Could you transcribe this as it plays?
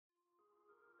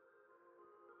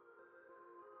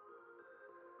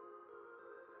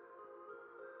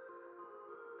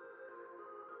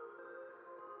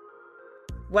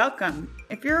Welcome.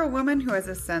 If you're a woman who has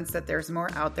a sense that there's more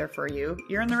out there for you,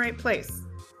 you're in the right place.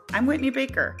 I'm Whitney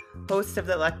Baker, host of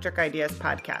the Electric Ideas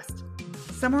podcast.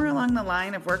 Somewhere along the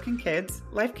line of work and kids,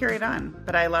 life carried on,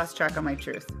 but I lost track of my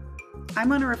truth.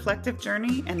 I'm on a reflective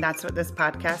journey, and that's what this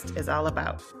podcast is all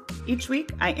about. Each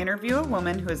week, I interview a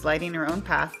woman who is lighting her own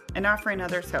path and offering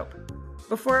others hope.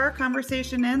 Before our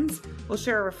conversation ends, we'll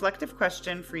share a reflective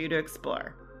question for you to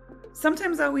explore.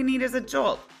 Sometimes all we need is a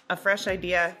jolt, a fresh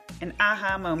idea, an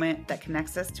aha moment that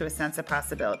connects us to a sense of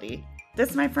possibility.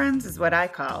 This, my friends, is what I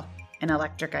call an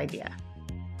electric idea.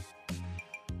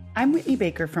 I'm Whitney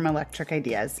Baker from Electric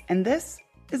Ideas, and this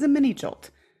is a mini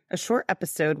jolt, a short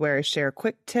episode where I share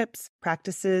quick tips,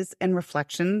 practices, and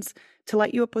reflections to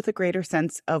light you up with a greater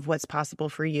sense of what's possible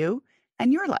for you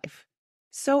and your life.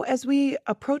 So as we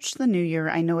approach the new year,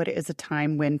 I know it is a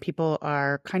time when people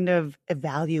are kind of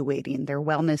evaluating their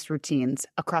wellness routines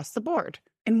across the board.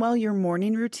 And while your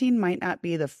morning routine might not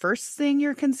be the first thing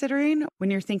you're considering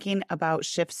when you're thinking about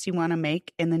shifts you want to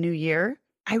make in the new year,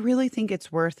 I really think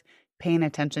it's worth paying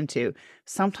attention to.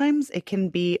 Sometimes it can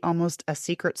be almost a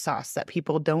secret sauce that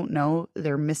people don't know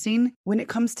they're missing when it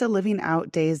comes to living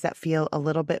out days that feel a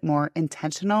little bit more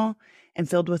intentional and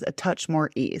filled with a touch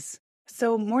more ease.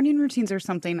 So morning routines are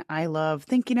something I love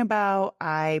thinking about.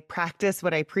 I practice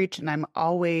what I preach, and I'm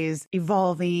always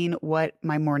evolving what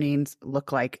my mornings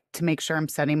look like to make sure I'm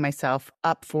setting myself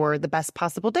up for the best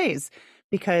possible days.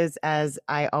 Because as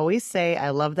I always say,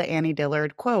 I love the Annie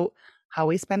Dillard quote, how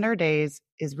we spend our days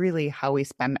is really how we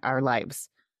spend our lives.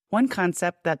 One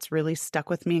concept that's really stuck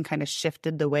with me and kind of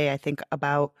shifted the way I think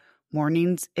about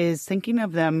mornings is thinking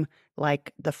of them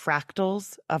like the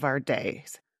fractals of our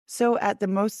days. So at the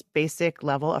most basic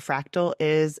level, a fractal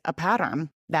is a pattern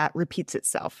that repeats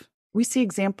itself. We see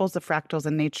examples of fractals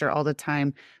in nature all the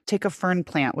time. Take a fern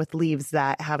plant with leaves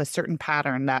that have a certain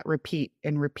pattern that repeat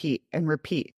and repeat and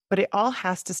repeat. But it all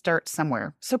has to start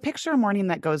somewhere. So picture a morning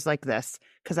that goes like this,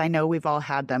 because I know we've all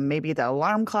had them. Maybe the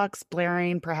alarm clock's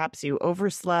blaring, perhaps you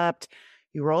overslept,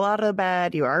 you roll out of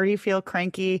bed, you already feel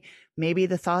cranky. Maybe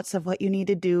the thoughts of what you need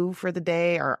to do for the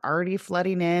day are already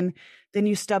flooding in. Then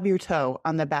you stub your toe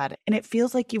on the bed, and it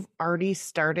feels like you've already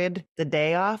started the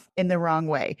day off in the wrong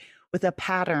way with a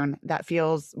pattern that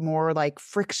feels more like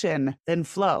friction than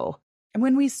flow. And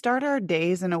when we start our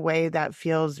days in a way that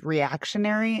feels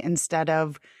reactionary instead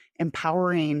of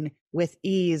empowering with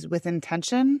ease, with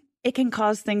intention, it can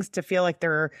cause things to feel like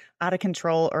they're out of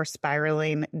control or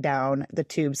spiraling down the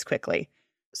tubes quickly.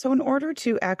 So in order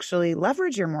to actually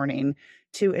leverage your morning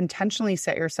to intentionally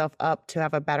set yourself up to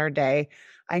have a better day,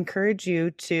 I encourage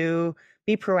you to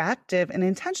be proactive and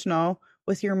intentional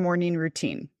with your morning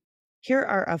routine. Here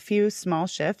are a few small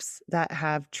shifts that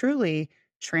have truly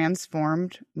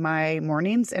transformed my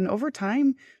mornings and over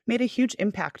time made a huge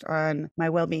impact on my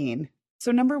well-being.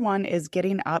 So number one is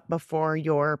getting up before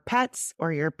your pets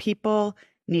or your people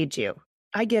need you.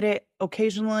 I get it.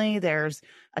 Occasionally there's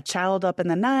a child up in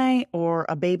the night or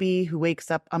a baby who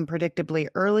wakes up unpredictably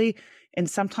early. And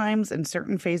sometimes in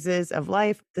certain phases of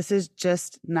life, this is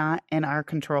just not in our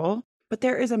control. But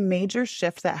there is a major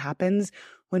shift that happens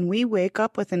when we wake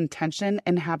up with intention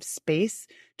and have space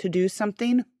to do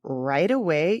something right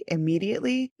away,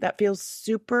 immediately, that feels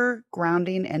super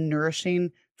grounding and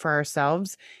nourishing for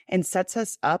ourselves and sets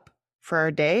us up for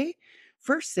our day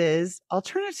versus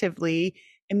alternatively,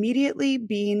 immediately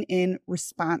being in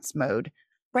response mode.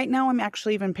 Right now, I'm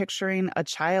actually even picturing a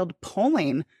child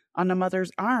pulling on a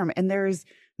mother's arm. And there's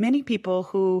many people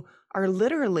who are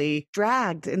literally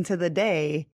dragged into the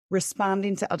day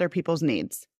responding to other people's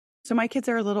needs. So my kids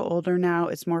are a little older now.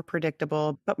 It's more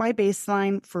predictable. But my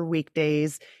baseline for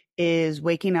weekdays is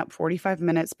waking up 45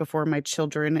 minutes before my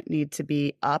children need to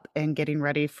be up and getting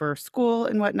ready for school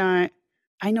and whatnot.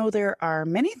 I know there are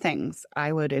many things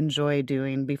I would enjoy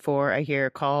doing before I hear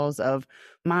calls of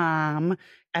mom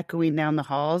echoing down the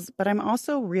halls, but I'm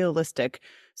also realistic.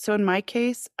 So in my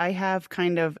case, I have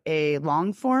kind of a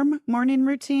long form morning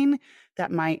routine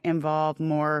that might involve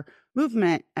more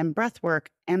movement and breath work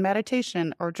and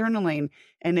meditation or journaling.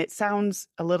 And it sounds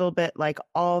a little bit like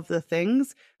all of the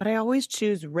things, but I always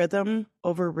choose rhythm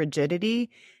over rigidity.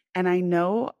 And I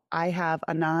know I have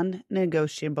a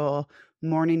non-negotiable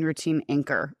morning routine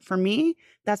anchor. For me,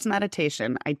 that's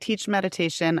meditation. I teach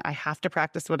meditation. I have to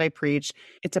practice what I preach.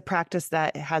 It's a practice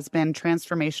that has been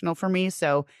transformational for me.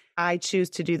 So I choose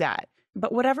to do that.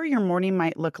 But whatever your morning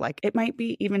might look like, it might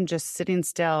be even just sitting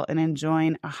still and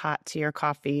enjoying a hot tea or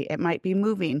coffee. It might be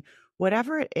moving.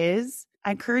 Whatever it is,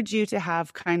 I encourage you to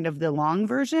have kind of the long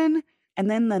version And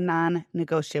then the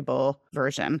non-negotiable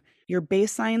version, your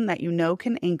baseline that you know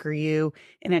can anchor you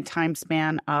in a time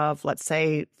span of, let's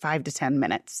say, 5 to 10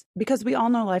 minutes. Because we all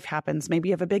know life happens. Maybe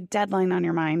you have a big deadline on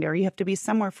your mind, or you have to be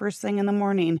somewhere first thing in the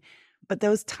morning. But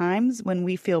those times when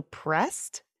we feel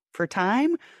pressed for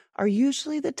time are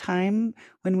usually the time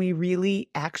when we really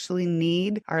actually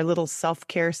need our little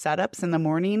self-care setups in the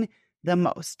morning the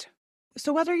most.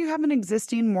 So whether you have an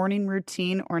existing morning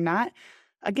routine or not,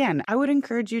 again, I would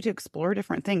encourage you to explore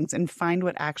different things and find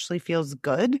what actually feels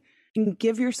good and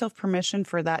give yourself permission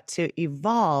for that to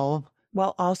evolve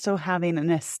while also having an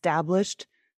established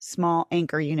small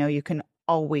anchor you can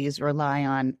always rely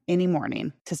on any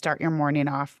morning to start your morning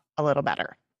off a little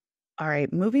better. All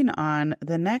right, moving on.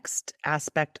 The next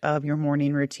aspect of your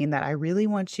morning routine that I really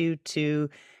want you to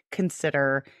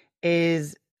consider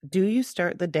is, do you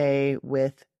start the day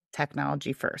with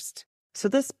technology first? So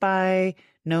this by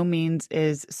no means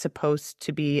is supposed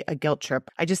to be a guilt trip.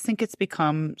 I just think it's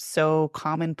become so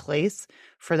commonplace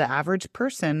for the average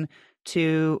person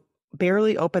to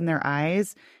barely open their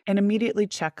eyes and immediately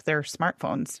check their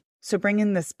smartphones. So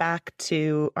bringing this back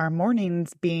to our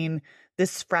mornings being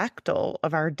this fractal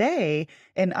of our day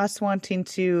and us wanting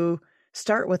to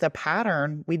start with a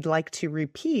pattern we'd like to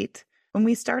repeat, when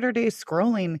we start our day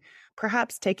scrolling,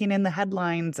 perhaps taking in the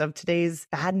headlines of today's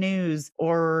bad news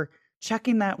or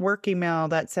checking that work email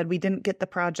that said we didn't get the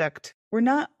project, we're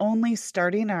not only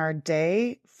starting our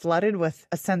day flooded with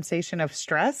a sensation of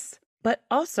stress, but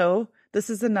also this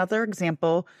is another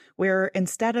example where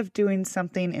instead of doing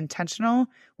something intentional,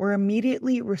 we're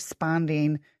immediately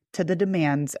responding to the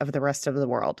demands of the rest of the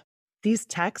world. These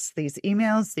texts, these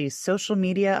emails, these social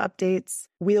media updates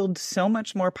wield so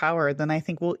much more power than I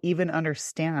think we'll even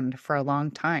understand for a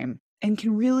long time, and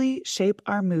can really shape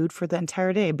our mood for the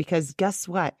entire day. Because guess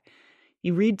what?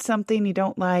 You read something you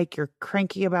don't like, you're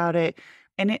cranky about it,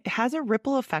 and it has a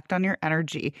ripple effect on your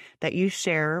energy that you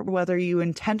share, whether you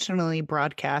intentionally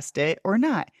broadcast it or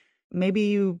not. Maybe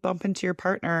you bump into your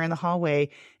partner in the hallway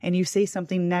and you say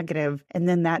something negative, and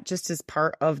then that just is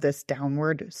part of this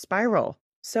downward spiral.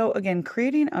 So again,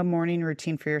 creating a morning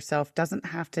routine for yourself doesn't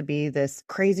have to be this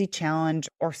crazy challenge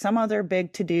or some other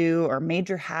big to-do or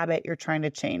major habit you're trying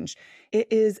to change.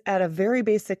 It is at a very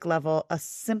basic level, a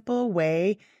simple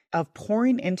way of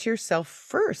pouring into yourself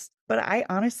first. But I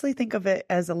honestly think of it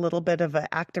as a little bit of an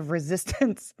act of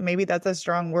resistance. Maybe that's a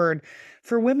strong word.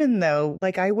 For women, though,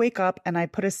 like I wake up and I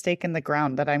put a stake in the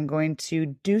ground that I'm going to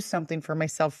do something for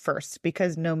myself first,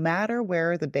 because no matter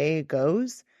where the day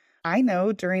goes, I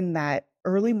know during that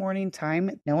early morning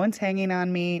time, no one's hanging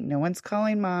on me, no one's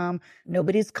calling mom,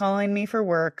 nobody's calling me for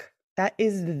work. That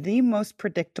is the most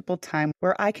predictable time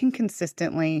where I can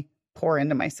consistently pour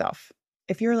into myself.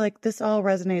 If you're like, this all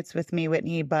resonates with me,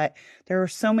 Whitney, but there are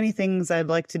so many things I'd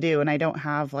like to do and I don't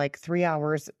have like 3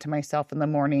 hours to myself in the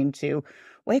morning to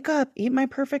wake up, eat my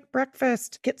perfect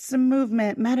breakfast, get some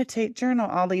movement, meditate, journal,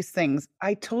 all these things.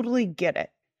 I totally get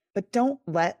it. But don't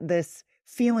let this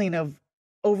feeling of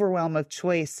overwhelm of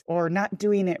choice or not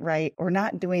doing it right or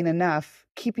not doing enough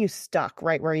keep you stuck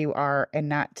right where you are and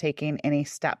not taking any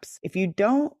steps. If you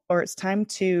don't, or it's time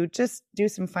to just do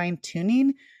some fine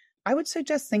tuning, I would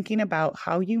suggest thinking about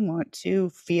how you want to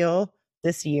feel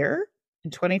this year in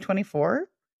 2024,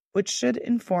 which should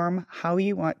inform how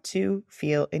you want to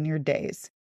feel in your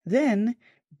days. Then,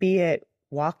 be it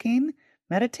walking,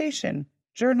 meditation,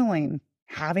 journaling,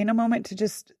 having a moment to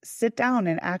just sit down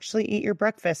and actually eat your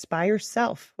breakfast by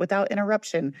yourself without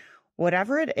interruption,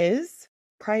 whatever it is,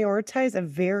 prioritize a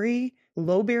very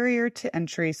low barrier to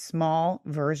entry, small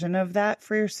version of that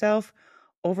for yourself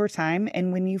over time.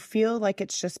 And when you feel like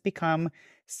it's just become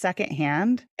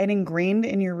secondhand and ingrained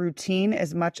in your routine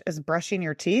as much as brushing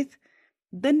your teeth,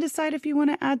 then decide if you want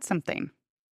to add something.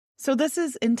 So this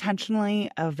is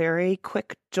intentionally a very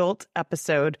quick Jolt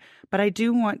episode, but I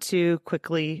do want to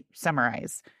quickly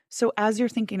summarize. So as you're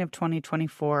thinking of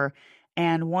 2024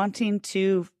 and wanting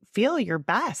to feel your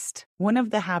best, one of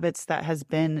the habits that has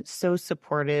been so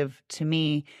supportive to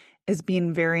me is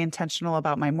being very intentional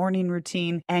about my morning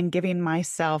routine and giving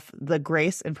myself the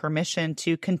grace and permission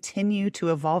to continue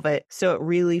to evolve it so it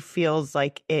really feels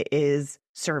like it is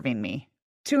serving me.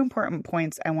 2 important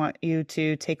points I want you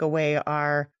to take away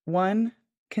are: 1,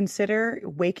 consider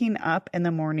waking up in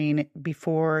the morning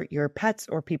before your pets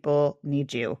or people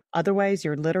need you. Otherwise,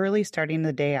 you're literally starting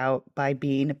the day out by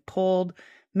being pulled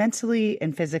mentally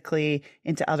and physically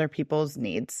into other people's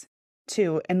needs.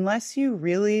 2, unless you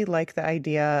really like the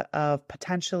idea of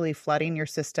potentially flooding your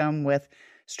system with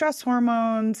stress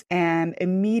hormones and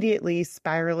immediately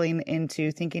spiraling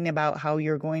into thinking about how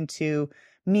you're going to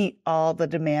meet all the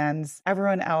demands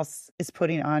everyone else is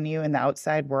putting on you in the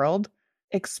outside world,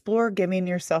 Explore giving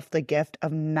yourself the gift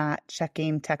of not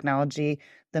checking technology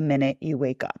the minute you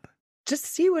wake up. Just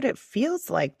see what it feels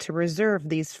like to reserve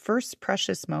these first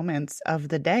precious moments of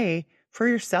the day for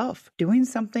yourself, doing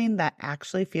something that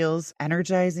actually feels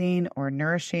energizing or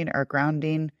nourishing or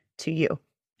grounding to you.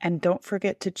 And don't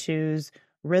forget to choose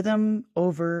rhythm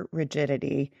over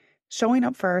rigidity, showing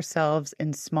up for ourselves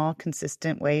in small,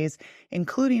 consistent ways,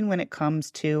 including when it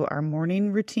comes to our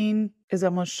morning routine, is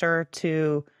almost sure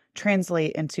to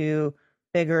translate into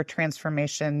bigger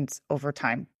transformations over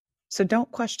time. So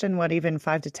don't question what even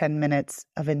 5 to 10 minutes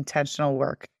of intentional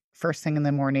work first thing in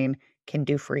the morning can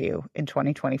do for you in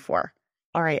 2024.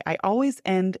 All right, I always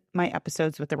end my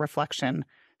episodes with a reflection.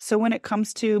 So when it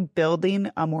comes to building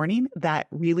a morning that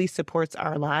really supports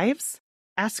our lives,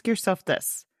 ask yourself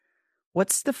this: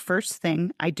 what's the first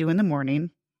thing I do in the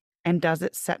morning, and does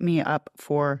it set me up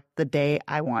for the day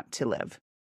I want to live?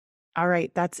 All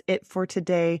right, that's it for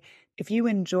today. If you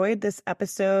enjoyed this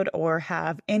episode or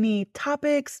have any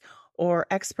topics or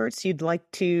experts you'd like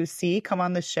to see come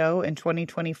on the show in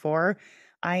 2024,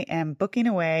 I am booking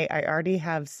away. I already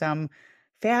have some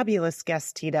fabulous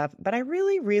guests teed up, but I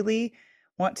really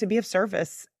want to be of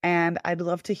service, and I'd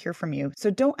love to hear from you. So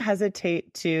don't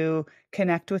hesitate to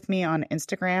connect with me on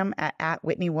Instagram at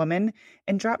 @WhitneyWoman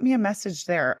and drop me a message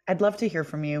there. I'd love to hear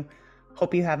from you.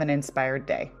 Hope you have an inspired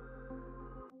day.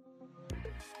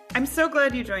 I'm so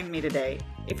glad you joined me today.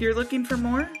 If you're looking for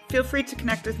more, feel free to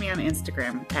connect with me on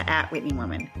Instagram at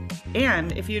 @WhitneyWoman.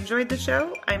 And if you enjoyed the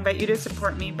show, I invite you to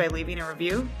support me by leaving a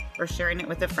review or sharing it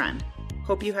with a friend.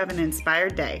 Hope you have an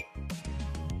inspired day.